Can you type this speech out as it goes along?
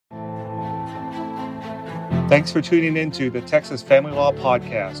Thanks for tuning into the Texas Family Law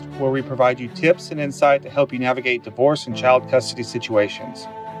Podcast, where we provide you tips and insight to help you navigate divorce and child custody situations.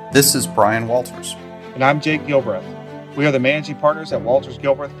 This is Brian Walters. And I'm Jake Gilbreth. We are the managing partners at Walters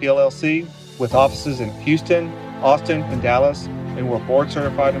Gilbreth PLLC, with offices in Houston, Austin, and Dallas, and we're board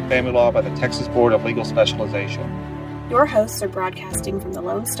certified in family law by the Texas Board of Legal Specialization. Your hosts are broadcasting from the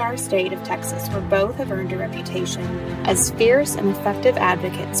Lone Star State of Texas, where both have earned a reputation as fierce and effective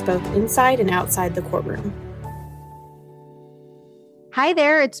advocates both inside and outside the courtroom. Hi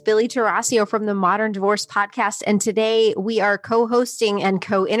there, it's Billy Tarasio from the Modern Divorce Podcast, and today we are co-hosting and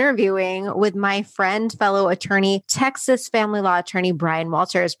co-interviewing with my friend, fellow attorney, Texas family law attorney, Brian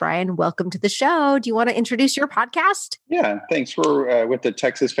Walters. Brian, welcome to the show. Do you want to introduce your podcast? Yeah, thanks. We're with the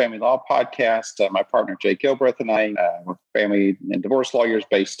Texas Family Law Podcast. My partner, Jake Gilbreth, and I, we're family and divorce lawyers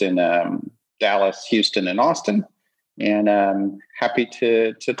based in Dallas, Houston, and Austin, and happy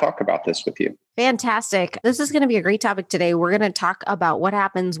to talk about this with you. Fantastic. This is going to be a great topic today. We're going to talk about what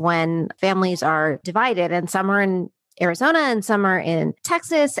happens when families are divided, and some are in Arizona and some are in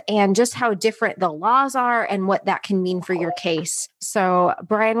Texas, and just how different the laws are and what that can mean for your case. So,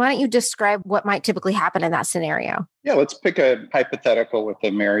 Brian, why don't you describe what might typically happen in that scenario? Yeah, let's pick a hypothetical with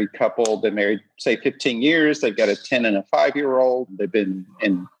a married couple. They're married, say, 15 years. They've got a 10 and a 5-year-old. They've been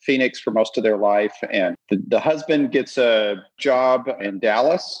in Phoenix for most of their life. And the husband gets a job in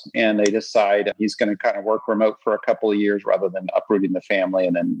Dallas, and they decide he's going to kind of work remote for a couple of years rather than uprooting the family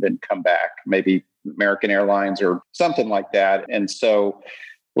and then come back, maybe American Airlines or something like that. And so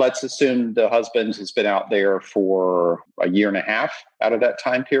let's assume the husband has been out there for a year and a half out of that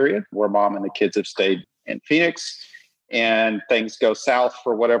time period, where mom and the kids have stayed in Phoenix, and things go south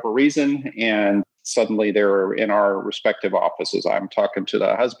for whatever reason. And suddenly they're in our respective offices. I'm talking to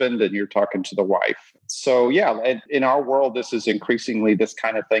the husband and you're talking to the wife. So yeah, in our world, this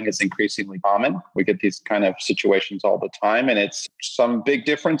kind of thing is increasingly common. We get these kind of situations all the time, and it's some big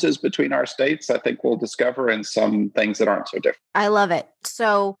differences between our states, I think we'll discover, and some things that aren't so different. I love it.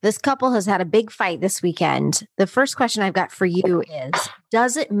 So this couple has had a big fight this weekend. The first question I've got for you is,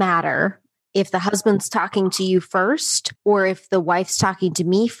 does it matter if the husband's talking to you first or if the wife's talking to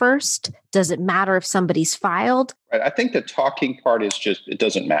me first? Does it matter if somebody's filed? Right. I think the talking part is just, it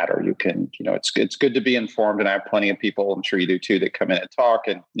doesn't matter. You can, it's good to be informed. And I have plenty of people, I'm sure you do too, that come in and talk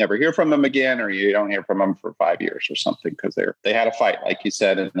and never hear from them again, or you don't hear from them for 5 years or something because they had a fight, like you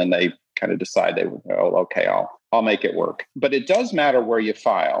said, and then they kind of decide I'll make it work. But it does matter where you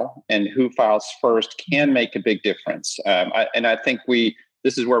file, and who files first can make a big difference. I think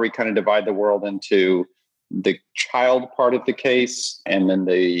this is where we kind of divide the world into the child part of the case and then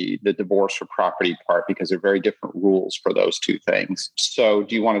the divorce or property part, because there are very different rules for those two things. So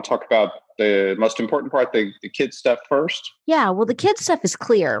do you want to talk about the most important part, the kid stuff first? Yeah, well, the kid stuff is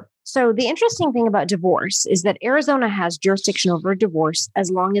clear. So the interesting thing about divorce is that Arizona has jurisdiction over divorce as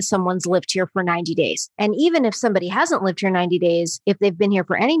long as someone's lived here for 90 days. And even if somebody hasn't lived here 90 days, if they've been here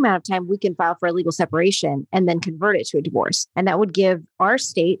for any amount of time, we can file for a legal separation and then convert it to a divorce. And that would give our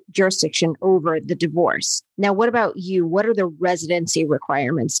state jurisdiction over the divorce. Now, what about you? What are the residency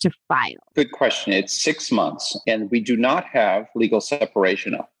requirements to file? Good question. It's 6 months, and we do not have legal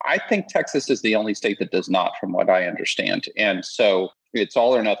separation. I think Texas is the only state that does not, from what I understand. And so it's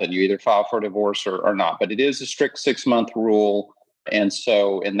all or nothing. You either file for divorce or not, but it is a strict 6-month rule. And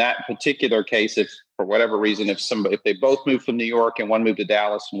so in that particular case, if for whatever reason, if they both moved from New York and one moved to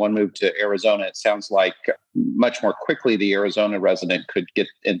Dallas and one moved to Arizona, it sounds like much more quickly the Arizona resident could get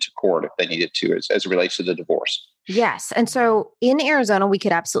into court if they needed to, as it relates to the divorce. Yes. And so in Arizona, we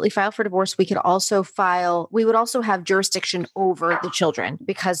could absolutely file for divorce. We would also have jurisdiction over the children,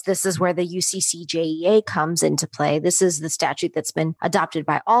 because this is where the UCCJEA comes into play. This is the statute that's been adopted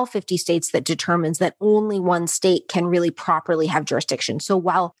by all 50 states that determines that only one state can really properly have jurisdiction. So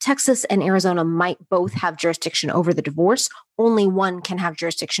while Texas and Arizona might both have jurisdiction over the divorce, only one can have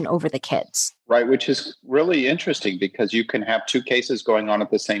jurisdiction over the kids. Right, which is really interesting because you can have two cases going on at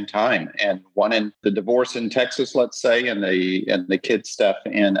the same time, and one in the divorce in Texas, let's say, and the kid stuff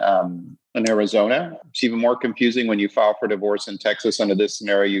in Arizona. It's even more confusing when you file for divorce in Texas. Under this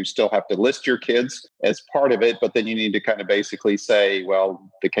scenario, you still have to list your kids as part of it, but then you need to kind of basically say, well,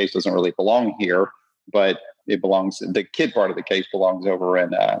 the case doesn't really belong here, but the kid part of the case belongs over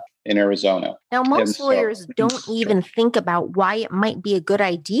in Arizona. Now, most lawyers don't even think about why it might be a good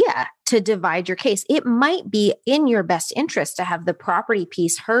idea to divide your case. It might be in your best interest to have the property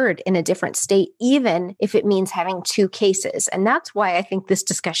piece heard in a different state, even if it means having two cases. And that's why I think this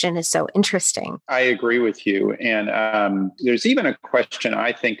discussion is so interesting. I agree with you. And there's even a question,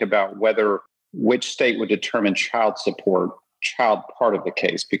 I think, about which state would determine child support child part of the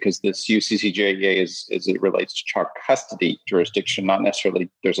case, because this UCCJEA is as it relates to child custody jurisdiction, not necessarily.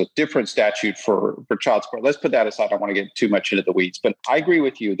 There's a different statute for child support. Let's put that aside. I don't want to get too much into the weeds, but I agree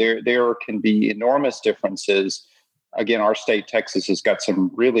with you. There can be enormous differences. Again, our state, Texas, has got some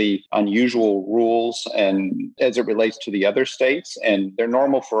really unusual rules and as it relates to the other states, and they're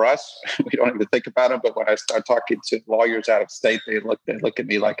normal for us. We don't even think about them. But when I start talking to lawyers out of state, they look at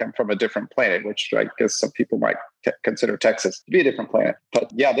me like I'm from a different planet, which I guess some people might consider Texas to be a different planet.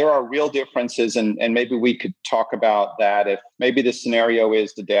 But yeah, there are real differences, and maybe we could talk about that. If maybe the scenario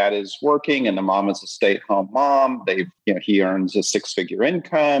is the dad is working and the mom is a stay-at-home mom. He earns a 6-figure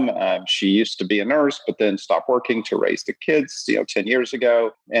income. She used to be a nurse, but then stopped working to raise the kids, 10 years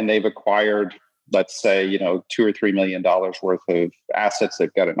ago, and they've acquired, let's say, $2 or $3 million worth of assets.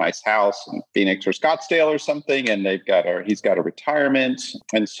 They've got a nice house in Phoenix or Scottsdale or something, and he's got a retirement.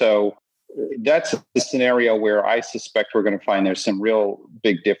 And so that's the scenario where I suspect we're going to find there's some real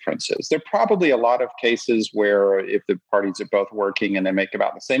big differences. There are probably a lot of cases where if the parties are both working and they make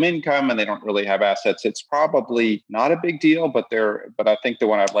about the same income and they don't really have assets, it's probably not a big deal, but I think the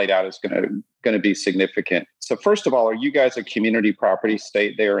one I've laid out is going to be significant. So first of all, are you guys a community property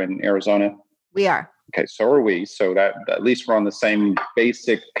state there in Arizona? We are. Okay, so are we. So that at least we're on the same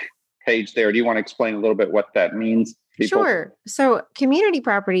basic page there. Do you want to explain a little bit what that means? People? Sure. So community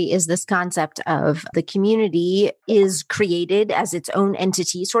property is this concept of the community is created as its own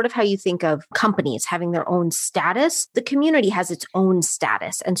entity, sort of how you think of companies having their own status. The community has its own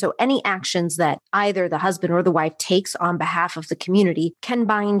status. And so any actions that either the husband or the wife takes on behalf of the community can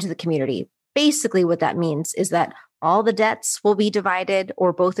bind the community. Basically, what that means is that all the debts will be divided,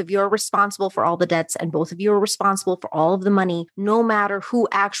 or both of you are responsible for all the debts and both of you are responsible for all of the money, no matter who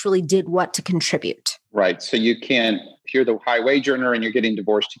actually did what to contribute. Right. So you can't, if you're the high wage earner and you're getting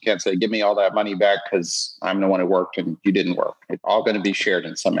divorced, you can't say, give me all that money back because I'm the one who worked and you didn't work. It's all going to be shared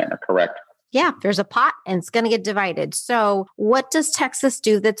in some manner, correct? Yeah, there's a pot and it's going to get divided. So what does Texas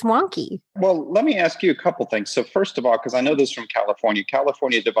do that's wonky? Well, let me ask you a couple things. So first of all, because I know this from California,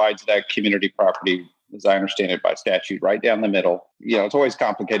 California divides that community property, as I understand it, by statute, right down the middle. It's always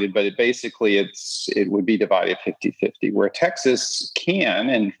complicated, but it would be divided 50-50, where Texas can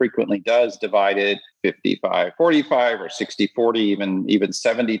and frequently does divide it 55-45 or 60-40, even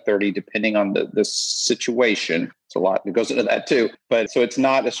 70-30, depending on the situation. It's a lot that goes into that too. But so it's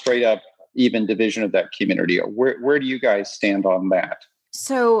not a straight up even division of that community. Where do you guys stand on that?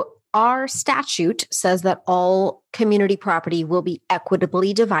 So our statute says that all community property will be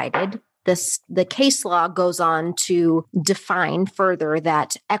equitably divided. The case law goes on to define further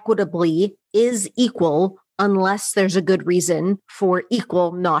that equitably is equal unless there's a good reason for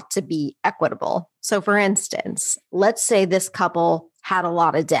equal not to be equitable. So for instance, let's say this couple had a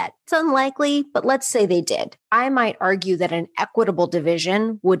lot of debt. It's unlikely, but let's say they did. I might argue that an equitable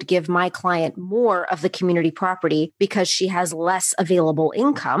division would give my client more of the community property because she has less available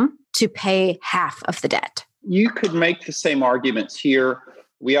income to pay half of the debt. You could make the same arguments here.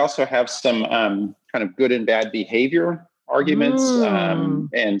 We also have some kind of good and bad behavior arguments.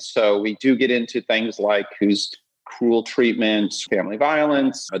 And so we do get into things like who's cruel treatment, family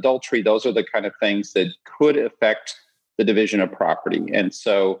violence, adultery. Those are the kind of things that could affect the division of property. And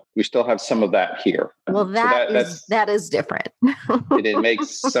so we still have some of that here. Well, that is different. It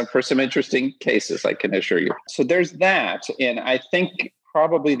makes for some interesting cases, I can assure you. So there's that. And I think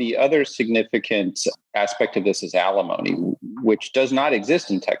probably the other significant aspect of this is alimony, which does not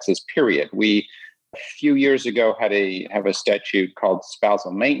exist in Texas, period. We, a few years ago, have a statute called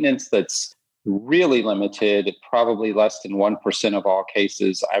spousal maintenance that's really limited, probably less than 1% of all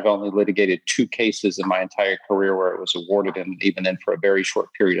cases. I've only litigated 2 cases in my entire career where it was awarded, and even then for a very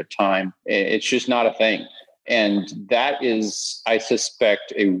short period of time. It's just not a thing. And that is, I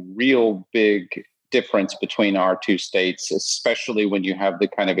suspect, a real big difference between our 2 states, especially when you have the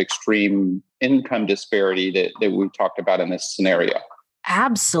kind of extreme income disparity that we've talked about in this scenario.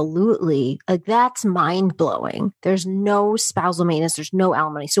 Absolutely. Like that's mind blowing. There's no spousal maintenance. There's no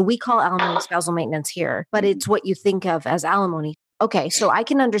alimony. So we call alimony spousal maintenance here, but it's what you think of as alimony. Okay. So I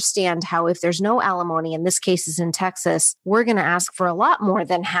can understand how if there's no alimony, in this case is in Texas, we're going to ask for a lot more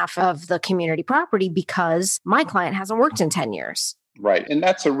than half of the community property because my client hasn't worked in 10 years. Right. And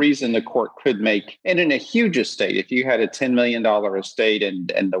that's a reason the court could make, and in a huge estate, if you had a $10 million estate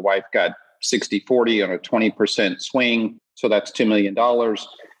and the wife got 60-40 on a 20% swing, so that's $2 million,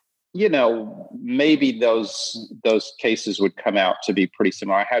 maybe those cases would come out to be pretty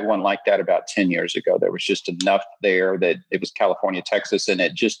similar. I had one like that about 10 years ago. There was just enough there that it was California, Texas, and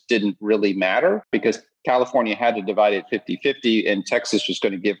it just didn't really matter because California had to divide it 50-50 and Texas was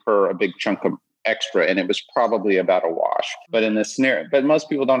going to give her a big chunk of extra, and it was probably about a wash. But in this scenario, but most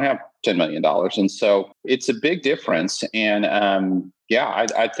people don't have $10 million. And so it's a big difference. And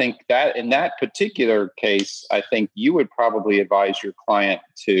I think that in that particular case, I think you would probably advise your client,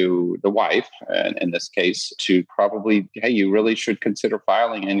 to the wife, and in this case, to probably, hey, you really should consider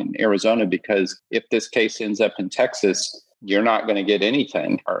filing in Arizona, because if this case ends up in Texas, you're not going to get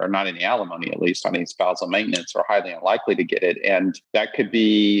anything, or not any alimony, at least on any spousal maintenance, or highly unlikely to get it. And that could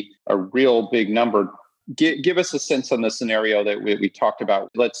be a real big number. Give us a sense on the scenario that we talked about.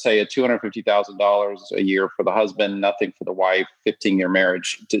 Let's say a $250,000 a year for the husband, nothing for the wife, 15-year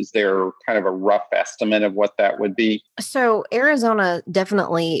marriage. Is there kind of a rough estimate of what that would be? So Arizona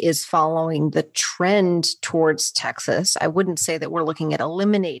definitely is following the trend towards Texas. I wouldn't say that we're looking at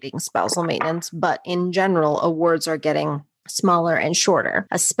eliminating spousal maintenance, but in general, awards are getting smaller and shorter,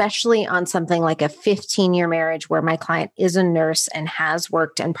 especially on something like a 15-year marriage where my client is a nurse and has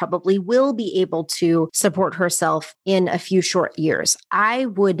worked and probably will be able to support herself in a few short years. I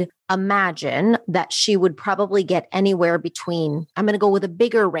would imagine that she would probably get anywhere between, I'm going to go with a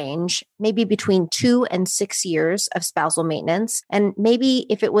bigger range, maybe between 2 and 6 years of spousal maintenance. And maybe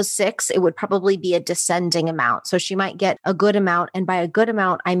if it was 6, it would probably be a descending amount. So she might get a good amount. And by a good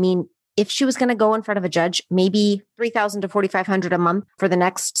amount, I mean, if she was going to go in front of a judge, maybe $3,000 to $4,500 a month for the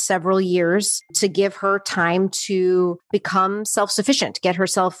next several years to give her time to become self-sufficient, get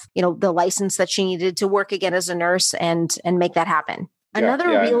herself, the license that she needed to work again as a nurse and make that happen.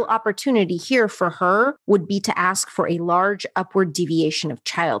 Another real opportunity here for her would be to ask for a large upward deviation of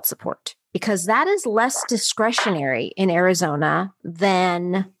child support, because that is less discretionary in Arizona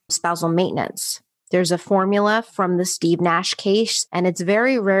than spousal maintenance. There's a formula from the Steve Nash case, and it's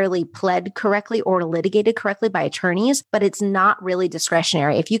very rarely pled correctly or litigated correctly by attorneys, but it's not really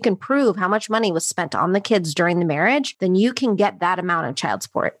discretionary. If you can prove how much money was spent on the kids during the marriage, then you can get that amount of child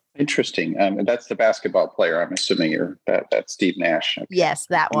support. Interesting. That's the basketball player. I'm assuming that's Steve Nash. Okay. Yes,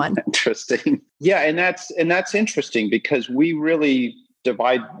 that one. Interesting. Yeah, and that's interesting, because we really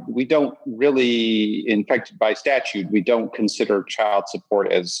we don't really, in fact, by statute, we don't consider child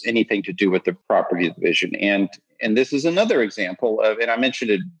support as anything to do with the property division. And this is another example of, and I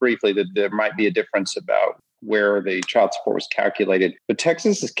mentioned it briefly, that there might be a difference about where the child support was calculated. But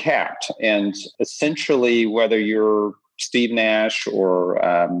Texas is capped. And essentially, whether you're Steve Nash or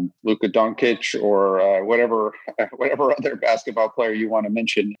Luka Doncic or whatever other basketball player you want to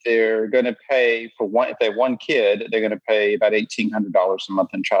mention, they're going to pay for one. If they have one kid, they're going to pay about $1,800 a month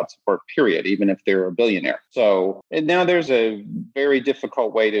in child support, period, even if they're a billionaire. So now there's a very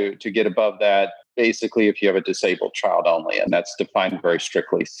difficult way to get above that. Basically, if you have a disabled child only, and that's defined very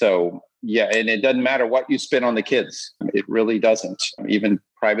strictly. So yeah, and it doesn't matter what you spend on the kids. It really doesn't. Even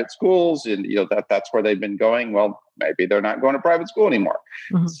private schools, and that's where they've been going. Well, maybe they're not going to private school anymore.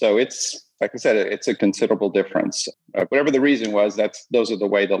 Mm-hmm. So it's, like I said, it's a considerable difference. Whatever the reason was, those are the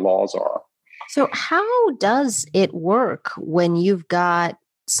way the laws are. So how does it work when you've got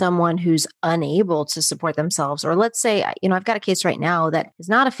someone who's unable to support themselves? Or let's say, I've got a case right now that is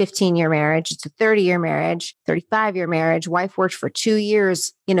not a 15-year marriage. It's a 30-year marriage, 35-year marriage. Wife worked for 2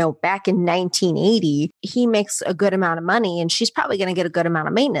 years, back in 1980. He makes a good amount of money and she's probably going to get a good amount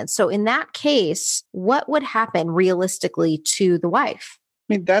of maintenance. So in that case, what would happen realistically to the wife?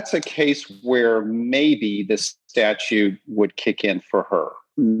 I mean, that's a case where maybe the statute would kick in for her.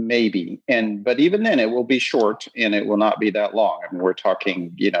 Maybe. But even then it will be short and it will not be that long. I mean, we're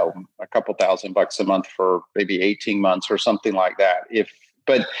talking, a couple $1,000 a month for maybe 18 months or something like that.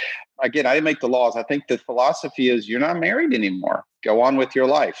 But again, I make the laws. I think the philosophy is you're not married anymore. Go on with your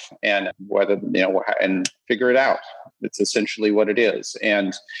life and and figure it out. It's essentially what it is.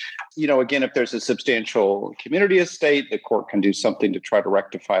 And, again, if there's a substantial community estate, the court can do something to try to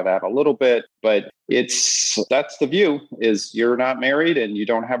rectify that a little bit. But that's the view, is you're not married and you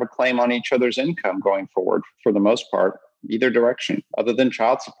don't have a claim on each other's income going forward for the most part, either direction, other than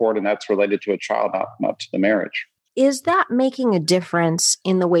child support. And that's related to a child, not to the marriage. Is that making a difference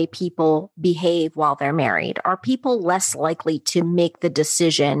in the way people behave while they're married? Are people less likely to make the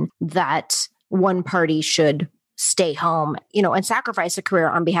decision that one party should stay home, and sacrifice a career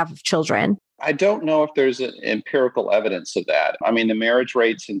on behalf of children? I don't know if there's empirical evidence of that. I mean, the marriage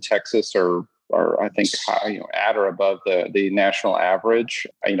rates in Texas are I think, high, at or above the national average.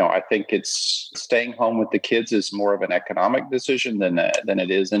 I think it's staying home with the kids is more of an economic decision than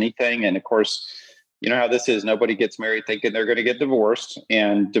it is anything. And of course, you know how this is. Nobody gets married thinking they're going to get divorced.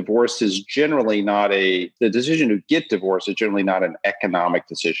 And divorce is generally not the decision to get divorced is generally not an economic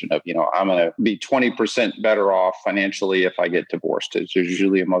decision of, I'm going to be 20% better off financially if I get divorced. It's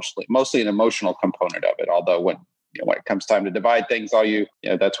usually mostly an emotional component of it. Although when when it comes time to divide things,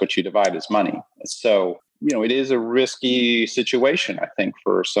 that's what you divide is money. So, it is a risky situation, I think,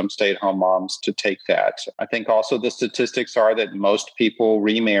 for some stay-at-home moms to take that. I think also the statistics are that most people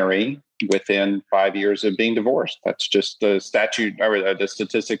remarry within 5 years of being divorced. That's just the statute or the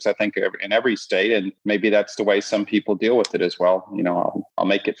statistics, I think, in every state. And maybe that's the way some people deal with it as well. I'll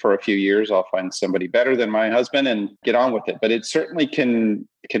make it for a few years. I'll find somebody better than my husband and get on with it. But it certainly can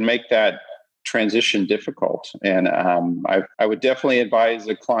make that transition difficult. And I would definitely advise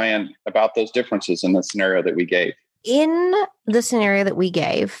a client about those differences in the scenario that we gave. In the scenario that we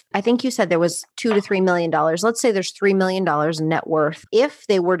gave, I think you said there was $2 to $3 million. Let's say there's $3 million in net worth. If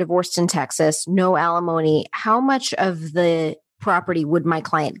they were divorced in Texas, no alimony, how much of the property would my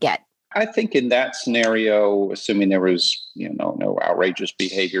client get? I think in that scenario, assuming there was, no outrageous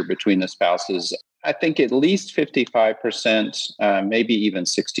behavior between the spouses, I think at least 55%, maybe even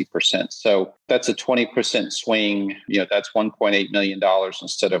 60%. So that's a 20% swing. That's $1.8 million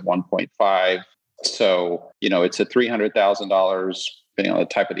instead of 1.5. So, it's a $300,000, depending on the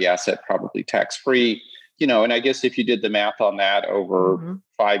type of the asset, probably tax-free. And I guess if you did the math on that over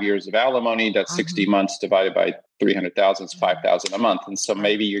 5 years of alimony, that's 60 months divided by 300,000 is 5,000 a month. And so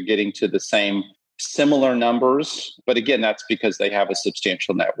maybe you're getting to the similar numbers. But again, that's because they have a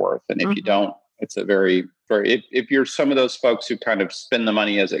substantial net worth. And if you don't, it's a very, very, if you're some of those folks who kind of spend the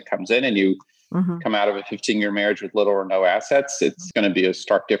money as it comes in and you come out of a 15-year marriage with little or no assets, it's going to be a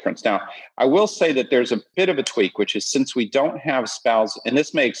stark difference. Now, I will say that there's a bit of a tweak, which is since we don't have spouse, and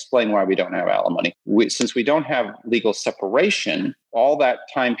this may explain why we don't have alimony, since we don't have legal separation, all that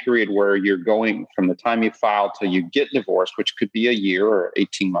time period where you're going from the time you file till you get divorced, which could be a year or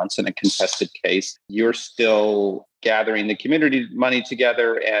 18 months in a contested case, you're still gathering the community money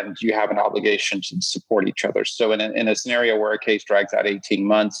together and you have an obligation to support each other. So in a scenario where a case drags out 18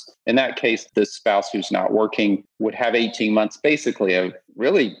 months, in that case, the spouse who's not working would have 18 months basically of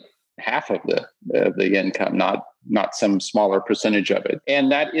really half of the income, not some smaller percentage of it.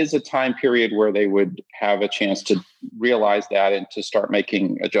 And that is a time period where they would have a chance to realize that and to start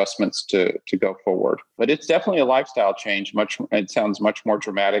making adjustments to go forward. But it's definitely a lifestyle change. It sounds much more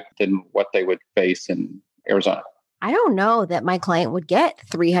dramatic than what they would face in Arizona. I don't know that my client would get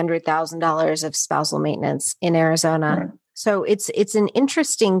 $300,000 of spousal maintenance in Arizona. Right. So it's an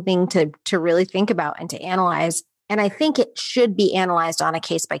interesting thing to really think about and to analyze. And I think it should be analyzed on a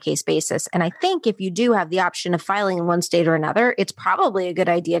case-by-case basis. And I think if you do have the option of filing in one state or another, it's probably a good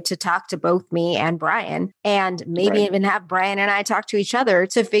idea to talk to both me and Brian, and maybe even have Brian and I talk to each other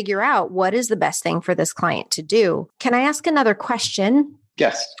to figure out what is the best thing for this client to do. Can I ask another question?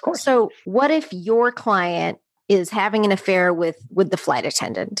 Yes, of course. So what if your client is having an affair with the flight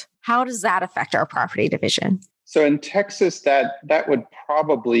attendant? How does that affect our property division? So in Texas, that would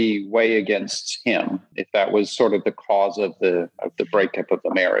probably weigh against him if that was sort of the cause of the breakup of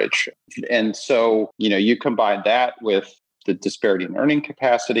the marriage. And so, you combine that with the disparity in earning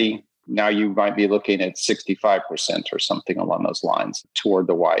capacity. Now you might be looking at 65% or something along those lines toward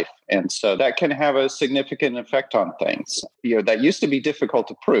the wife. And so that can have a significant effect on things. That used to be difficult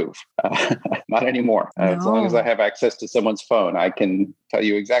to prove. Not anymore. No. As long as I have access to someone's phone, I can tell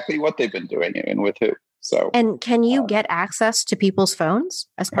you exactly what they've been doing and with who. So, and can you get access to people's phones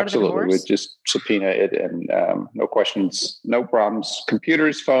as part of the divorce? Absolutely. We'd just subpoena it and no questions, no problems.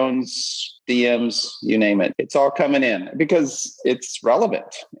 Computers, phones, DMs, you name it. It's all coming in because it's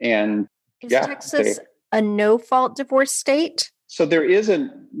relevant. And is Texas a no-fault divorce state? So there is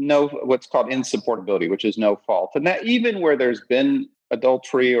what's called insupportability, which is no fault. And that even where there's been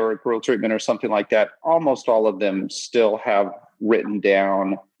adultery or cruel treatment or something like that, almost all of them still have written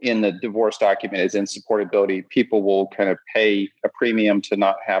down in the divorce document as insupportability. People will kind of pay a premium to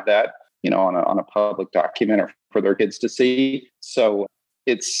not have that, on a public document or for their kids to see. So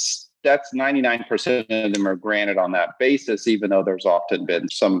that's 99% of them are granted on that basis, even though there's often been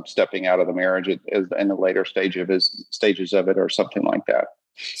some stepping out of the marriage in the later stages of it or something like that.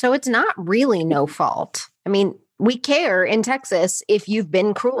 So it's not really no fault. I mean, we care in Texas if you've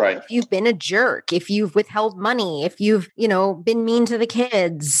been cruel, if you've been a jerk, if you've withheld money, if you've, been mean to the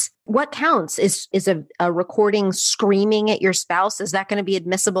kids. What counts? Is a recording screaming at your spouse? Is that going to be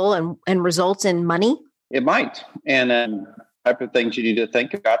admissible and result in money? It might. And type of things you need to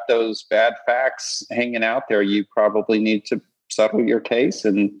think about, those bad facts hanging out there. You probably need to settle your case,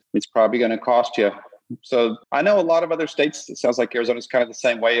 and it's probably going to cost you So I know a lot of other states, it sounds like Arizona's kind of the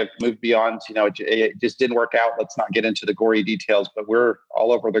same way, of moved beyond, it just didn't work out. Let's not get into the gory details, but we're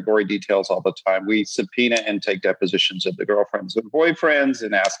all over the gory details all the time. We subpoena and take depositions of the girlfriends and boyfriends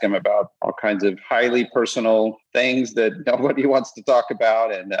and ask them about all kinds of highly personal things that nobody wants to talk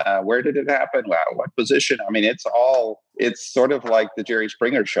about. And where did it happen? Wow, what position? I mean, it's sort of like the Jerry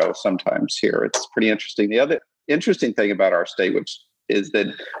Springer show sometimes here. It's pretty interesting. The other interesting thing about our state, which is that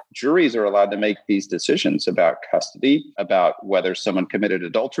juries are allowed to make these decisions about custody, about whether someone committed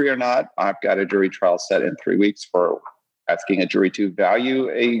adultery or not. I've got a jury trial set in 3 weeks for asking a jury to value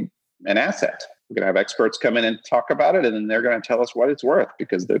an asset. We're going to have experts come in and talk about it, and then they're going to tell us what it's worth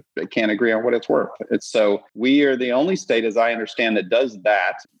because they can't agree on what it's worth. So we are the only state, as I understand, that does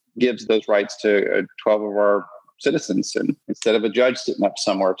that, gives those rights to 12 of our citizens, and instead of a judge sitting up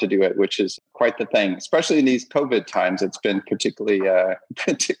somewhere to do it, which is quite the thing. Especially in these COVID times, it's been particularly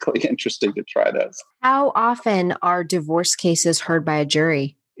interesting to try this. How often are divorce cases heard by a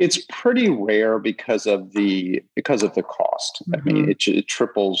jury? It's pretty rare because of the cost. Mm-hmm. I mean, it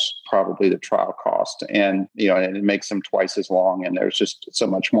triples probably the trial cost, and and it makes them twice as long, and there's just so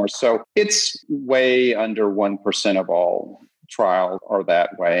much more. So it's way under 1% of all trials are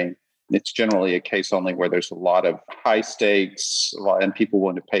that way. It's generally a case only where there's a lot of high stakes and people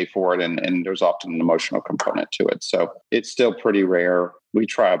willing to pay for it. And there's often an emotional component to it. So it's still pretty rare. We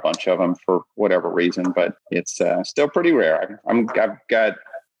try a bunch of them for whatever reason, but it's still pretty rare. I've got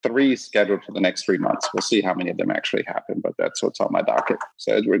 3 scheduled for the next 3 months. We'll see how many of them actually happen, but that's what's on my docket.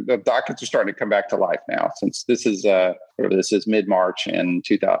 So the dockets are starting to come back to life now, since this is mid-March in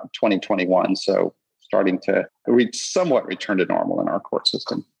 2021. So starting to somewhat return to normal in our court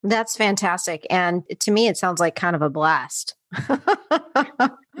system. That's fantastic. And to me, it sounds like kind of a blast.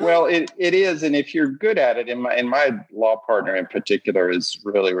 Well, it is. And if you're good at it, and my law partner in particular is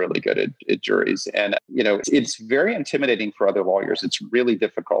really, really good at juries. And, it's very intimidating for other lawyers. It's really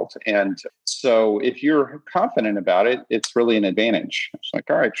difficult. And so if you're confident about it, it's really an advantage. It's like,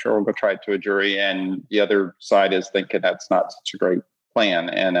 all right, sure, we'll go try it to a jury. And the other side is thinking that's not such a great plan.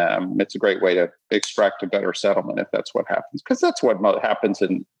 And it's a great way to extract a better settlement if that's what happens. Because that's what happens,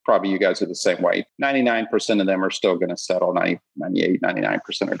 and probably you guys are the same way. 99% of them are still going to settle. 98, 99%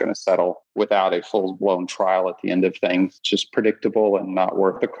 are going to settle without a full-blown trial at the end of things. Just predictable and not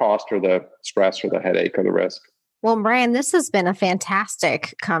worth the cost or the stress or the headache or the risk. Well, Brian, this has been a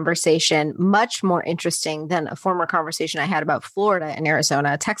fantastic conversation, much more interesting than a former conversation I had about Florida and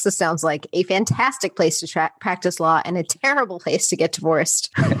Arizona. Texas sounds like a fantastic place to practice law and a terrible place to get divorced.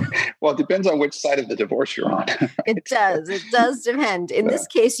 Well, it depends on which side of the divorce you're on. Right? It does depend. In this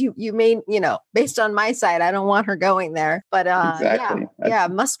case, you may, based on my side, I don't want her going there. But exactly. Yeah,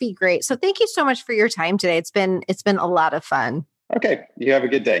 it must be great. So thank you so much for your time today. It's been a lot of fun. Okay. You have a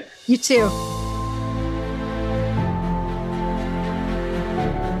good day. You too.